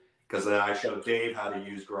Dave, because then I showed Dave how to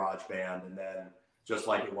use GarageBand, and then just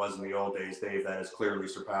like it was in the old days, Dave then has clearly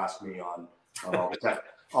surpassed me on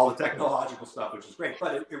all the technological stuff, which is great.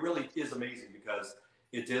 But it really is amazing because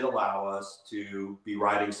it did allow us to be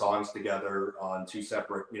writing songs together on two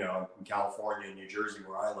separate, in California and New Jersey,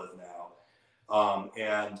 where I live now.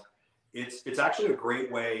 And it's actually a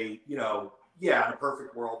great way, yeah, in a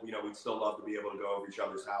perfect world, we'd still love to be able to go over each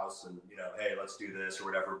other's house and, hey, let's do this or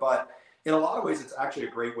whatever. But in a lot of ways, it's actually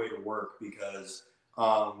a great way to work because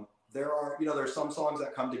there's some songs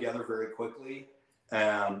that come together very quickly.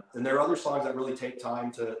 And there are other songs that really take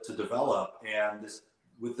time to develop. And this,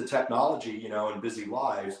 with the technology, and busy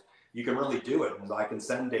lives, you can really do it. And I can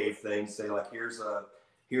send Dave things, say like,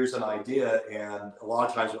 here's an idea. And a lot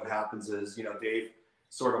of times what happens is, Dave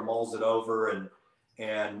sort of mulls it over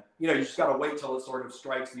and you just got to wait till it sort of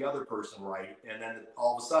strikes the other person right. And then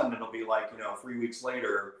all of a sudden it'll be like, 3 weeks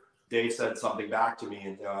later, Dave said something back to me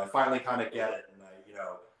and I finally kind of get it. And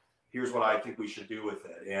here's what I think we should do with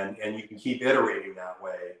it. And you can keep iterating that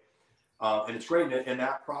way. And it's great. And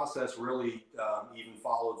that process really even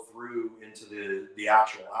followed through into the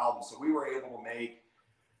actual album. So we were able to make,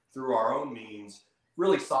 through our own means,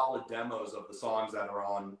 really solid demos of the songs that are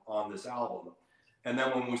on this album. And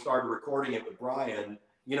then when we started recording it with Brian,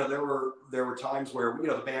 there were times where,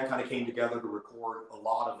 the band kind of came together to record a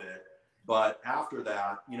lot of it. But after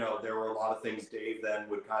that, there were a lot of things. Dave then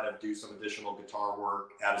would kind of do some additional guitar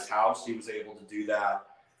work at his house. He was able to do that.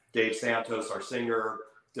 Dave Santos, our singer,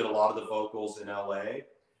 did a lot of the vocals in LA.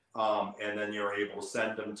 And then you're able to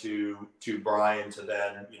send them to Brian to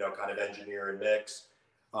then, kind of engineer and mix.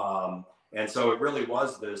 And so it really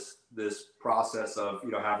was this process of,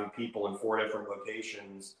 having people in 4 different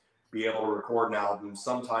locations be able to record an album,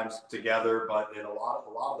 sometimes together, but in a lot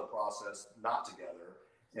of the process, not together.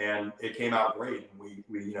 And it came out great. And we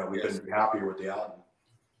couldn't be happier with the album.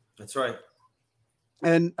 That's right.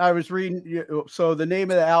 And I was reading, so the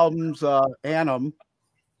name of the album's Annam,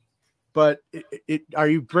 but are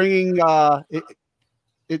you bringing,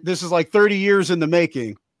 this is like 30 years in the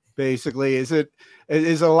making, basically.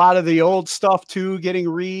 Is a lot of the old stuff too getting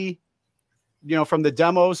from the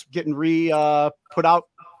demos getting put out?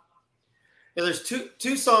 Yeah, there's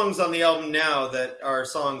two songs on the album now that are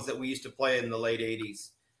songs that we used to play in the late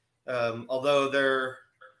 80s. Although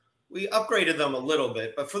we upgraded them a little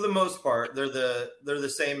bit, but for the most part, they're the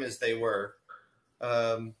same as they were.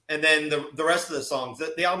 And then the rest of the songs,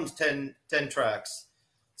 the album's 10 tracks.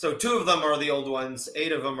 So 2 of them are the old ones,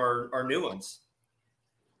 8 of them are new ones.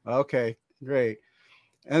 Okay, great.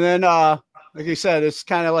 And then, like you said, it's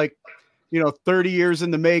kind of like, 30 years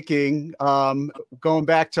in the making, going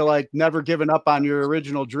back to like never giving up on your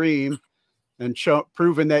original dream and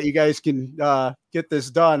proving that you guys can get this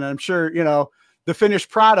done. And I'm sure, the finished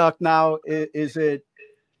product now, is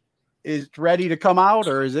ready to come out,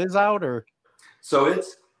 or is out, or? So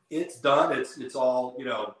it's done. It's all,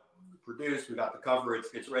 produced. We got the cover.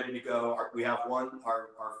 It's ready to go. We have our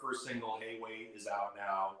first single, Hey Wait, is out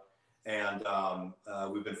now. And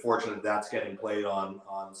we've been fortunate that's getting played on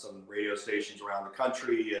some radio stations around the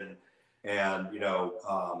country, and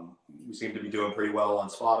we seem to be doing pretty well on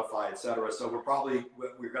Spotify, etc. So we're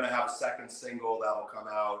going to have a second single that'll come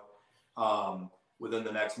out within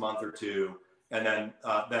the next month or two, and then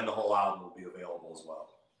the whole album will be available as well.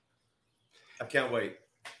 I can't wait.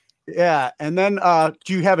 Yeah, and then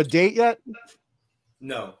do you have a date yet?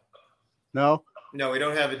 No, we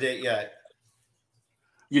don't have a date yet.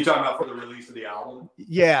 You talking about for the release of the album?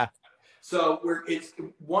 Yeah. So it's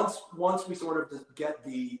once we sort of get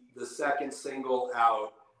the second single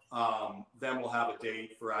out, then we'll have a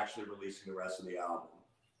date for actually releasing the rest of the album.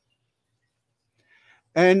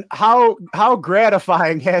 And how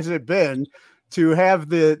gratifying has it been to have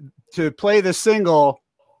to play the single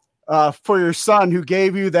for your son, who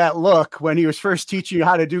gave you that look when he was first teaching you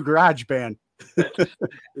how to do GarageBand?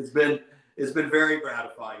 It's been very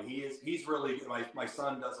gratifying. He's really, my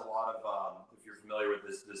son does a lot of, if you're familiar with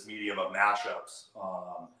this medium of mashups,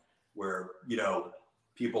 where,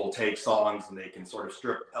 people take songs and they can sort of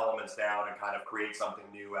strip elements down and kind of create something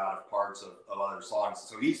new out of parts of other songs.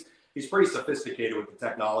 So he's pretty sophisticated with the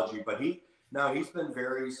technology, but he's been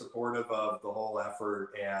very supportive of the whole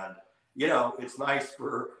effort. And, you know, it's nice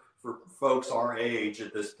for folks our age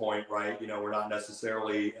at this point, right? You know, we're not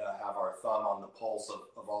necessarily have our thumb on the pulse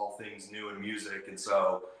of all things new in music. And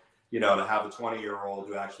so, you know, to have a 20-year-old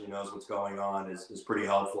who actually knows what's going on is pretty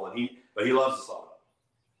helpful. And he loves the song.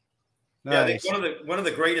 Nice. Yeah, I think one of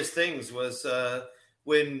the greatest things was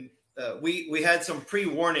when we had some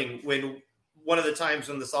pre-warning when one of the times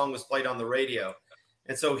when the song was played on the radio.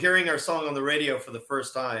 And so hearing our song on the radio for the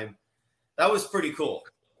first time, that was pretty cool.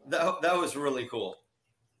 That was really cool.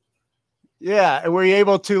 Yeah, were you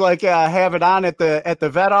able to like have it on at the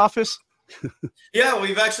vet office? Yeah,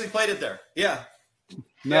 we've actually played it there. Yeah.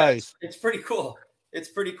 Nice. Yeah, it's pretty cool. It's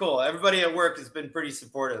pretty cool. Everybody at work has been pretty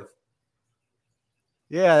supportive.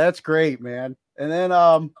 Yeah, that's great, man. And then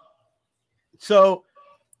so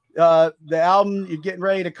the album you're getting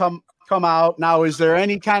ready to come out now. Is there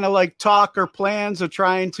any kind of like talk or plans of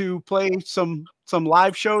trying to play some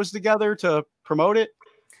live shows together to promote it?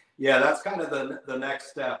 Yeah, that's kind of the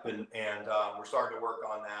next step, and we're starting to work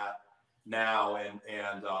on that now, and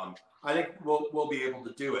I think we'll be able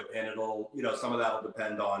to do it, and it'll, you know, some of that will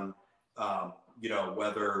depend on you know,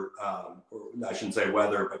 whether or I shouldn't say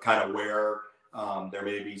whether, but kind of where there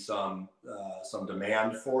may be some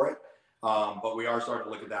demand for it. But we are starting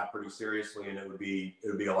to look at that pretty seriously, and it would be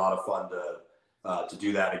a lot of fun to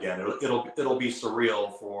do that again. It'll be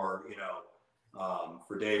surreal for, you know,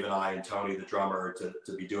 for Dave and I and Tony, the drummer, to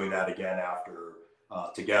be doing that again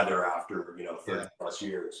together after, you know, 30 plus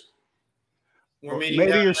years. We're meeting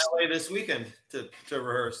down in LA this weekend to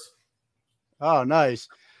rehearse. Oh, nice.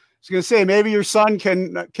 I was gonna say maybe your son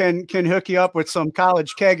can hook you up with some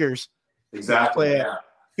college keggers. Exactly. Yeah.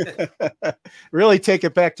 Really take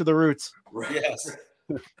it back to the roots. Right. Yes.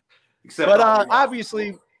 Except but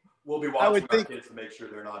obviously we'll be watching our kids to make sure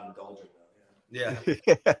they're not indulging them.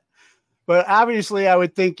 Yeah. But obviously I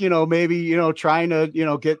would think, you know, maybe, you know, trying to, you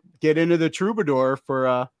know, get into the Troubadour for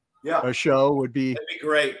a show would be. It'd be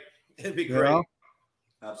great. It'd be great. Know?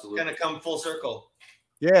 Absolutely. Kind of come full circle.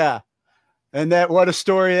 Yeah. And what a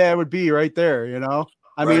story that would be right there, you know?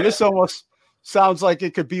 I mean, this almost sounds like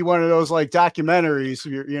it could be one of those like documentaries,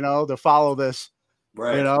 you know, to follow this,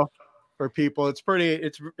 you know, for people. It's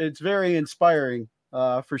it's very inspiring,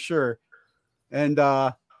 for sure. And,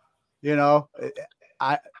 you know,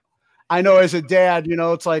 I know as a dad, you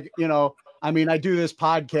know, it's like, you know, I mean, I do this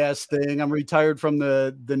podcast thing. I'm retired from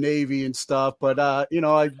the Navy and stuff, but, you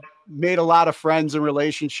know, I made a lot of friends and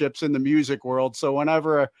relationships in the music world. So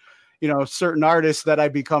whenever, you know, certain artists that I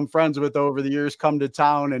become friends with over the years come to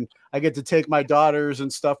town, and I get to take my daughters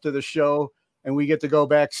and stuff to the show, and we get to go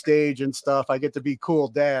backstage and stuff, I get to be cool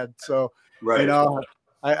dad. So, you know,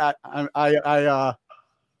 I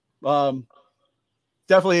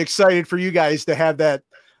definitely excited for you guys to have that,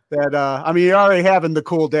 I mean, you're already having the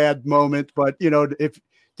cool dad moment, but you know, if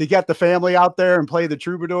to get the family out there and play the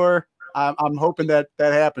Troubadour, I'm hoping that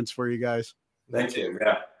happens for you guys. Thank you.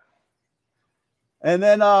 Yeah. And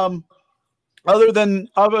then, other than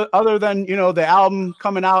you know, the album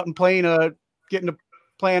coming out and playing a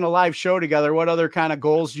live show together, what other kind of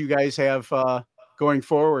goals do you guys have going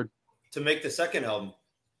forward? To make the second album.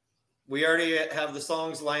 We already have the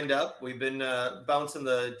songs lined up. We've been bouncing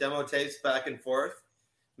the demo tapes back and forth,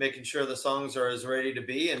 making sure the songs are as ready to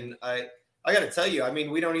be. And I got to tell you, I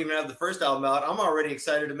mean, we don't even have the first album out. I'm already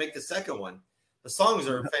excited to make the second one. The songs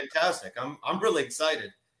are fantastic. I'm really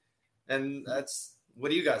excited. And what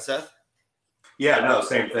do you got, Seth? Yeah, no,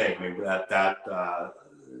 same thing. I mean,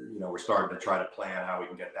 you know, we're starting to try to plan how we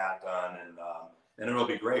can get that done, and it'll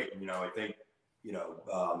be great. You know, I think, you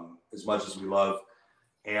know, as much as we love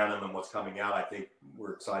Annam and what's coming out, I think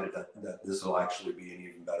we're excited that this will actually be an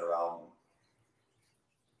even better album.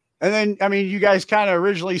 And then, I mean, you guys kind of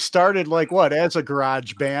originally started like what, as a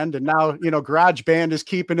garage band, and now, you know, garage band is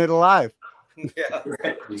keeping it alive. Yeah,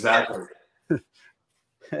 right, exactly.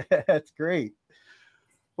 That's great.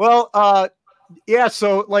 Well, yeah.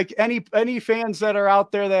 So like any fans that are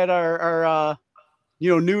out there that are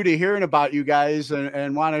you know, new to hearing about you guys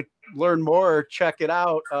and want to learn more or check it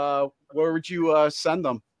out, where would you send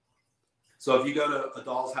them? So if you go to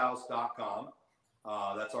adolshouse.com,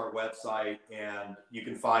 that's our website, and you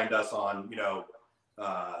can find us on, you know,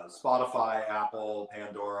 Spotify, Apple,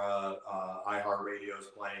 Pandora, iHeartRadio is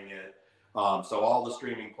playing it. So all the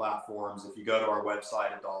streaming platforms. If you go to our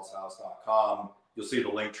website at adolshouse.com, you'll see the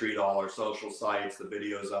link tree to all our social sites. The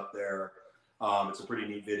video's up there. It's a pretty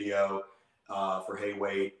neat video for Hey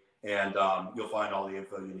Wait, and you'll find all the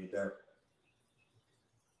info you need there.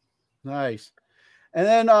 Nice. And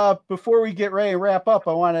then before we get ready to wrap up,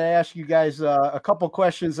 I want to ask you guys a couple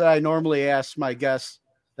questions that I normally ask my guests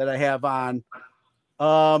that I have on.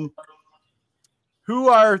 Who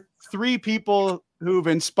are 3 people who've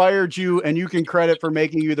inspired you and you can credit for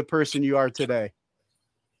making you the person you are today?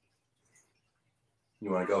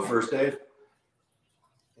 You want to go first, Dave?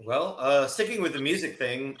 Well, sticking with the music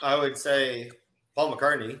thing, I would say Paul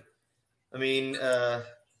McCartney. I mean,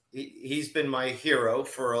 he's been my hero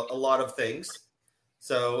for a lot of things.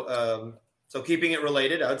 So, so keeping it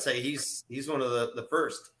related, I would say he's one of the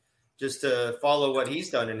first, just to follow what he's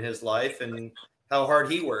done in his life and how hard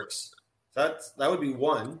he works. So that would be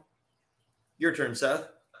one. Your turn, Seth.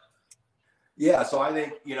 Yeah, so I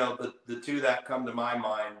think the 2 that come to my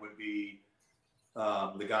mind would be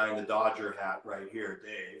the guy in the Dodger hat right here,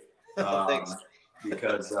 Dave. Thanks.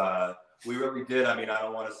 Because we really did. I mean, I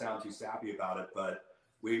don't want to sound too sappy about it, but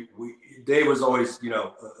Dave was always,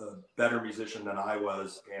 a better musician than I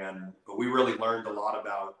was, but we really learned a lot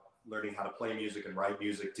about learning how to play music and write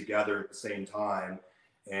music together at the same time,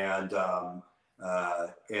 and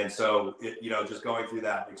so just going through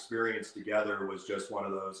that experience together was just one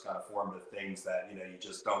of those kind of formative things that you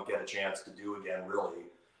just don't get a chance to do again, really,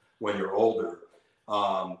 when you're older.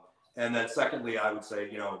 And then secondly, I would say,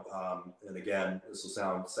 and again, this will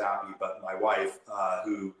sound sappy, but my wife,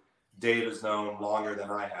 who Dave has known longer than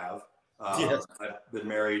I have. Yes. I've been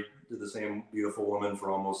married to the same beautiful woman for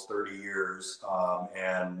almost 30 years,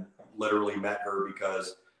 and literally met her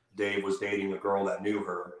because Dave was dating a girl that knew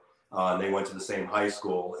her. They went to the same high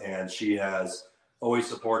school, and she has always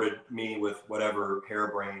supported me with whatever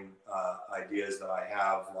harebrained ideas that I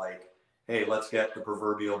have, like, hey, let's get the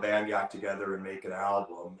proverbial band back together and make an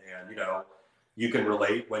album. And you can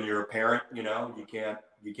relate when you're a parent. You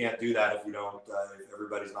can't do that if you don't. If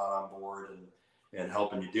everybody's not on board and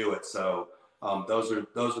helping you do it. So those are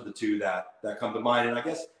the 2 that come to mind. And I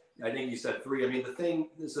think you said 3. I mean,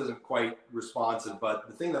 this isn't quite responsive, but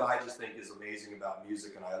the thing that I just think is amazing about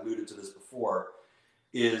music, and I alluded to this before,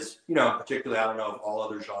 is particularly, I don't know if all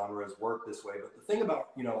other genres work this way, but the thing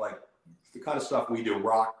about like the kind of stuff we do,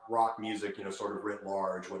 rock music, sort of writ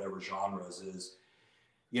large, whatever genres is,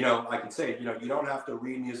 I can say, you don't have to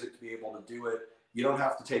read music to be able to do it. You don't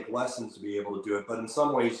have to take lessons to be able to do it. But in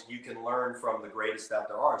some ways, you can learn from the greatest that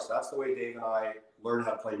there are. So that's the way Dave and I learned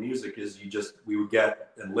how to play music, is we would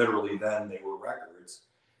get, and literally then they were records.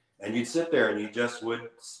 And you'd sit there and you just would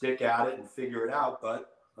stick at it and figure it out.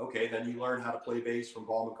 But okay, then you learn how to play bass from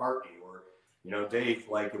Paul McCartney, or Dave,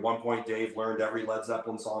 like at one point, Dave learned every Led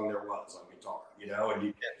Zeppelin song there was on guitar,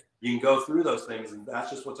 and you can go through those things. And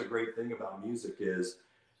that's just what's a great thing about music is,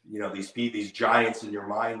 these giants in your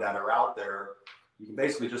mind that are out there, you can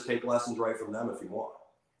basically just take lessons right from them if you want.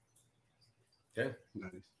 Okay.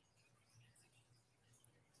 Nice.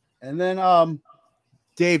 And then,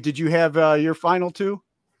 Dave, did you have your final 2?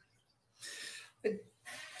 I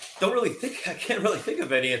can't really think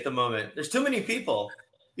of any at the moment. There's too many people.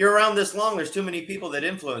 You're around this long. There's too many people that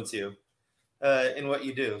influence you in what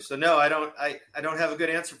you do. So no, I don't have a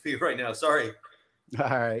good answer for you right now. Sorry. All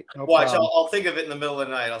right. No Watch, problem. I'll think of it in the middle of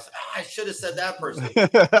the night. I'll say, I should have said that person.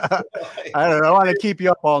 I don't know. I want to keep you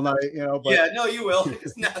up all night, but yeah, no, you will.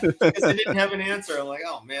 Because I didn't have an answer. I'm like,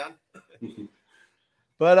 oh man.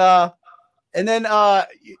 But and then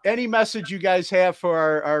any message you guys have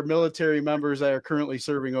for our military members that are currently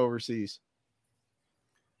serving overseas?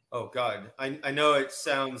 Oh God, I know it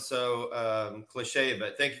sounds so cliche,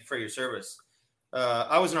 but thank you for your service.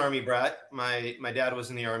 I was an Army brat. My dad was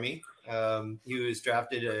in the Army. He was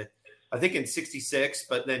drafted, I think in 66,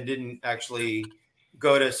 but then didn't actually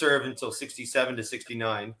go to serve until 67 to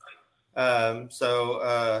 69.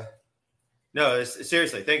 No,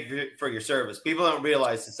 seriously, thank you for your service. People don't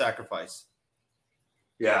realize the sacrifice.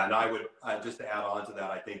 Yeah, and I would just to add on to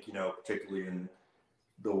that, I think, particularly in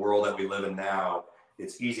the world that we live in now,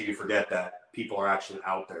 it's easy to forget that people are actually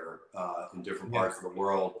out there in different parts of the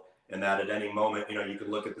world, and that at any moment, you can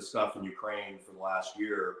look at the stuff in Ukraine for the last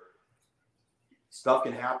year. Stuff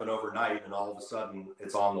can happen overnight, and all of a sudden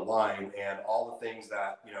it's on the line, and all the things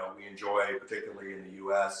that we enjoy, particularly in the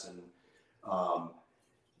U.S. and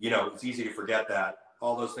it's easy to forget that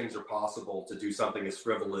all those things are possible to do something as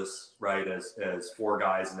frivolous, right, as 4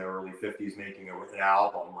 guys in their early 50s making an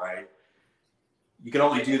album, right? You can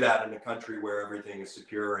only do that in a country where everything is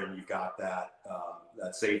secure and you've got that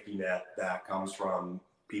safety net that comes from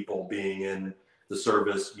people being in the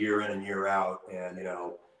service year in and year out, and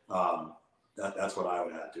that's what I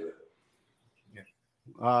would add to it. Yeah.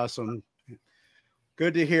 Awesome.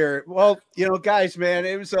 Good to hear. Well, guys, man,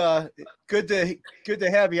 it was good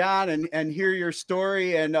to have you on and hear your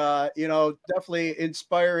story, and definitely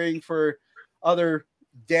inspiring for other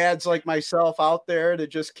dads like myself out there to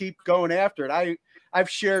just keep going after it. I've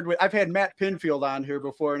had Matt Pinfield on here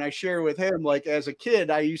before, and I shared with him, like, as a kid,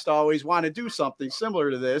 I used to always want to do something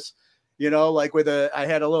similar to this, like I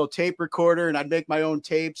had a little tape recorder and I'd make my own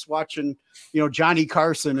tapes watching, Johnny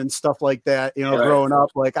Carson and stuff like that, growing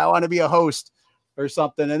up, like I want to be a host or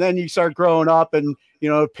something. And then you start growing up and,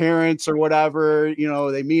 parents or whatever,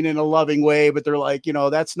 they mean in a loving way, but they're like,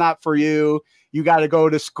 that's not for you. You got to go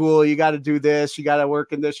to school. You got to do this. You got to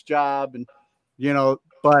work in this job. And,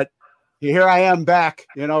 but here I am back,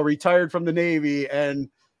 retired from the Navy and,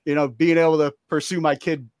 being able to pursue my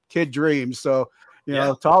kid dreams. So,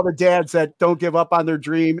 to all the dads that don't give up on their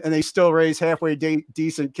dream and they still raise halfway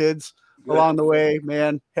decent kids along the way,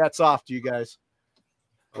 man, hats off to you guys.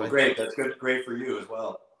 Well, great. That's good. Great for you as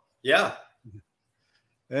well. Yeah.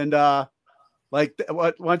 And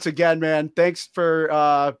once again, man, thanks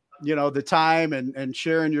for, the time and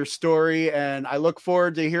sharing your story. And I look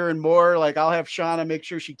forward to hearing more. Like I'll have Shauna make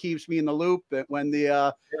sure she keeps me in the loop when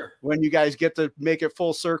when you guys get to make it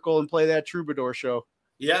full circle and play that Troubadour show.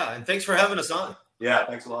 Yeah. And thanks for having us on. Yeah.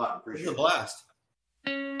 Thanks a lot. Appreciate it. It was a blast.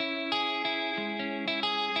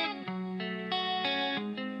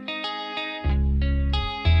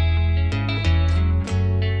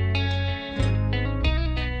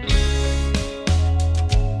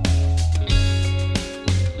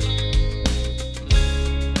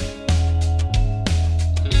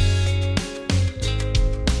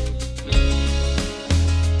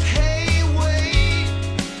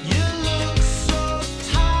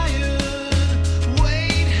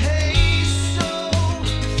 Wait, hey, so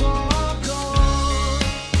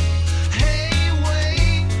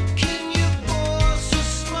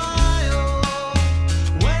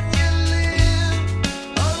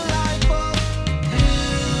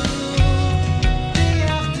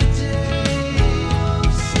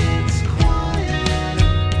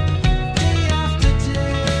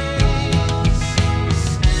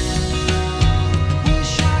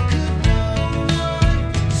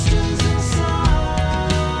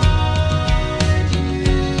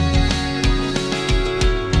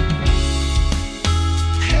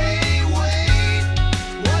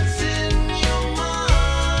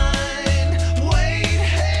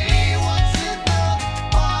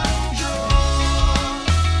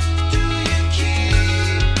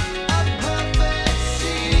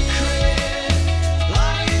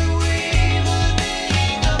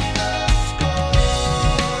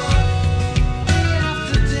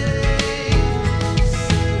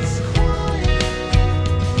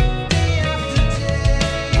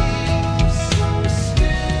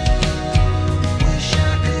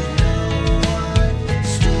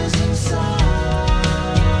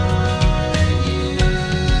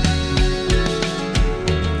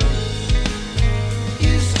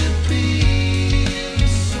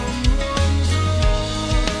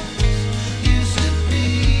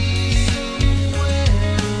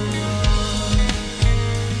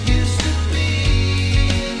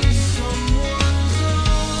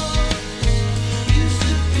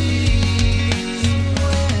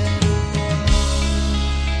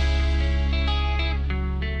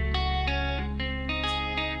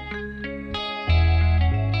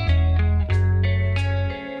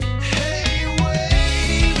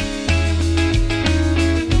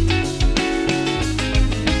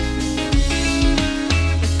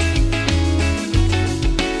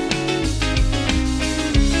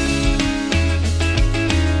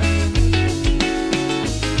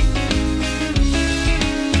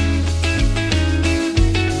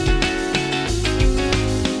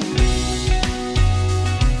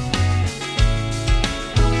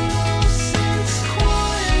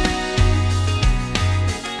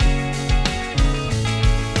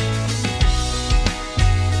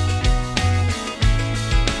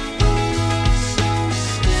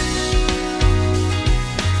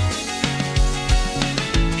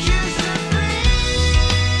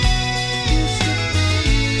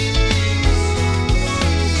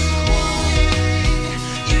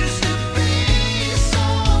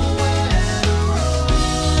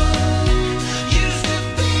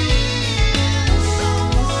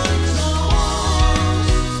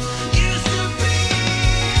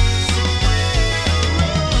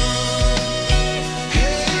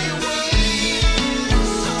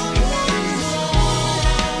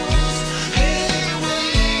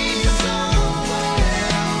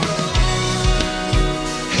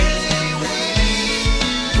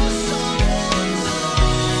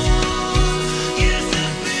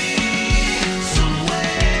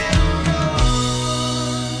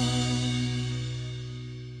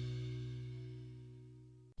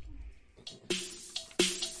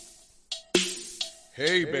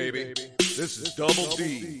Hey baby, this is Double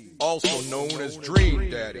D, also known as Dream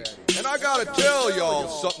Daddy. And I gotta tell y'all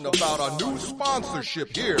something about our new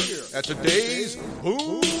sponsorship here at today's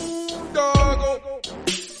Boondoggle.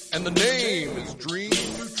 And the name is Dream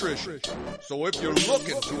Nutrition. So if you're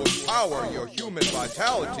looking to empower your human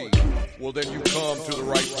vitality, well then you come to the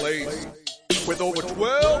right place. With over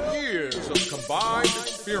 12 years of combined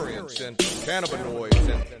experience in cannabinoids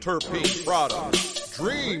and terpene products,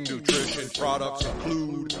 Dream Nutrition products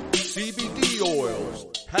include CBD oils,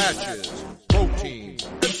 patches, proteins,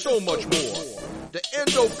 and so much more. The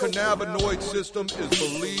endocannabinoid system is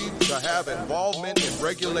believed to have involvement in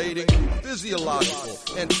regulating physiological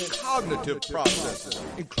and cognitive processes,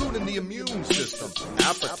 including the immune system,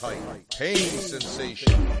 appetite, pain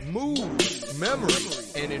sensation, mood, memory,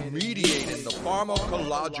 and in mediating the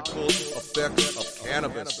pharmacological effects of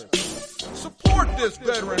cannabis. Support this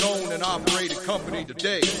veteran-owned and operated company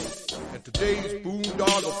today, and today's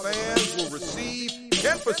Boondoggle fans will receive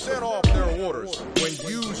 10% off their orders when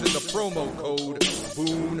using the promo code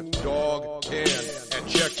BOONDOG10 at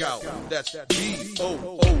checkout. That's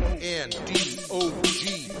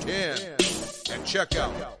BOONDOG10 at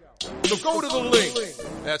checkout. So go to the link.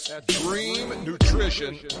 That's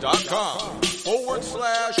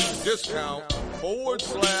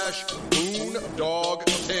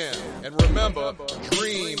dreamnutrition.com/discount/Boondog10. And remember,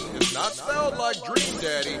 Dream is not spelled like Dream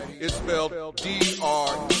Daddy. It's spelled DREEM.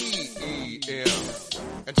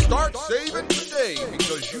 And start saving today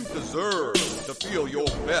because you deserve to feel your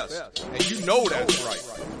best. And you know that's right.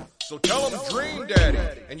 So tell them Dream Daddy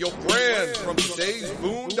and your friends from today's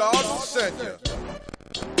Boondoggle sent you.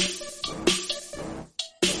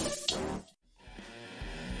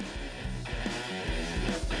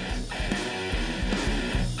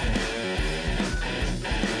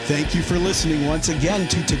 Thank you for listening once again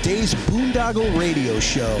to today's Boondoggle Radio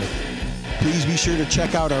Show. Please be sure to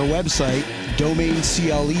check out our website,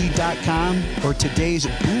 domaincle.com or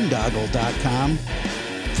todaysboondoggle.com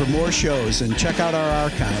for more shows and check out our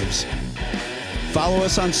archives. Follow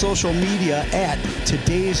us on social media at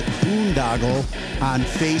Today's Boondoggle on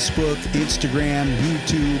Facebook, Instagram,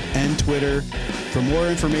 YouTube, and Twitter for more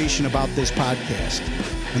information about this podcast.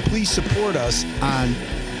 And please support us on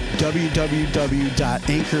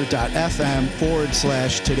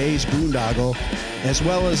www.anchor.fm/Today's Boondoggle, as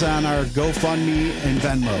well as on our GoFundMe and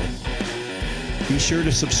Venmo. Be sure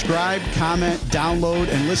to subscribe, comment, download,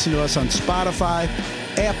 and listen to us on Spotify,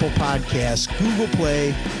 Apple Podcasts, Google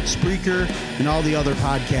Play, Spreaker, and all the other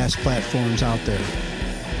podcast platforms out there.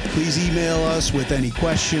 Please email us with any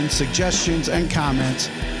questions, suggestions, and comments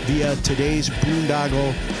via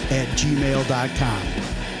todaysboondoggle@gmail.com.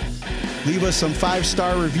 Leave us some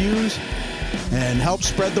 5-star reviews and help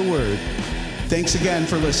spread the word. Thanks again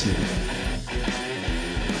for listening.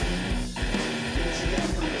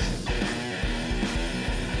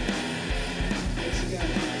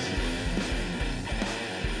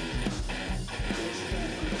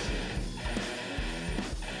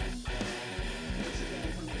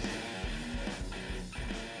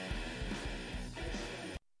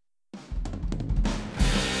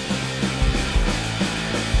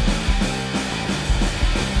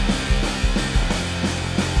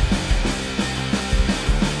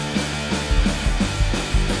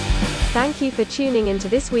 Thank you for tuning into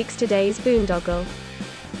this week's Today's Boondoggle.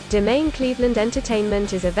 Domain Cleveland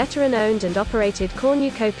Entertainment is a veteran-owned and operated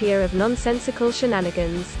cornucopia of nonsensical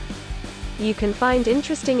shenanigans. You can find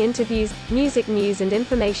interesting interviews, music news and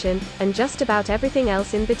information, and just about everything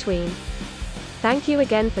else in between. Thank you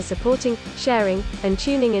again for supporting, sharing, and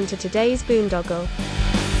tuning into Today's Boondoggle.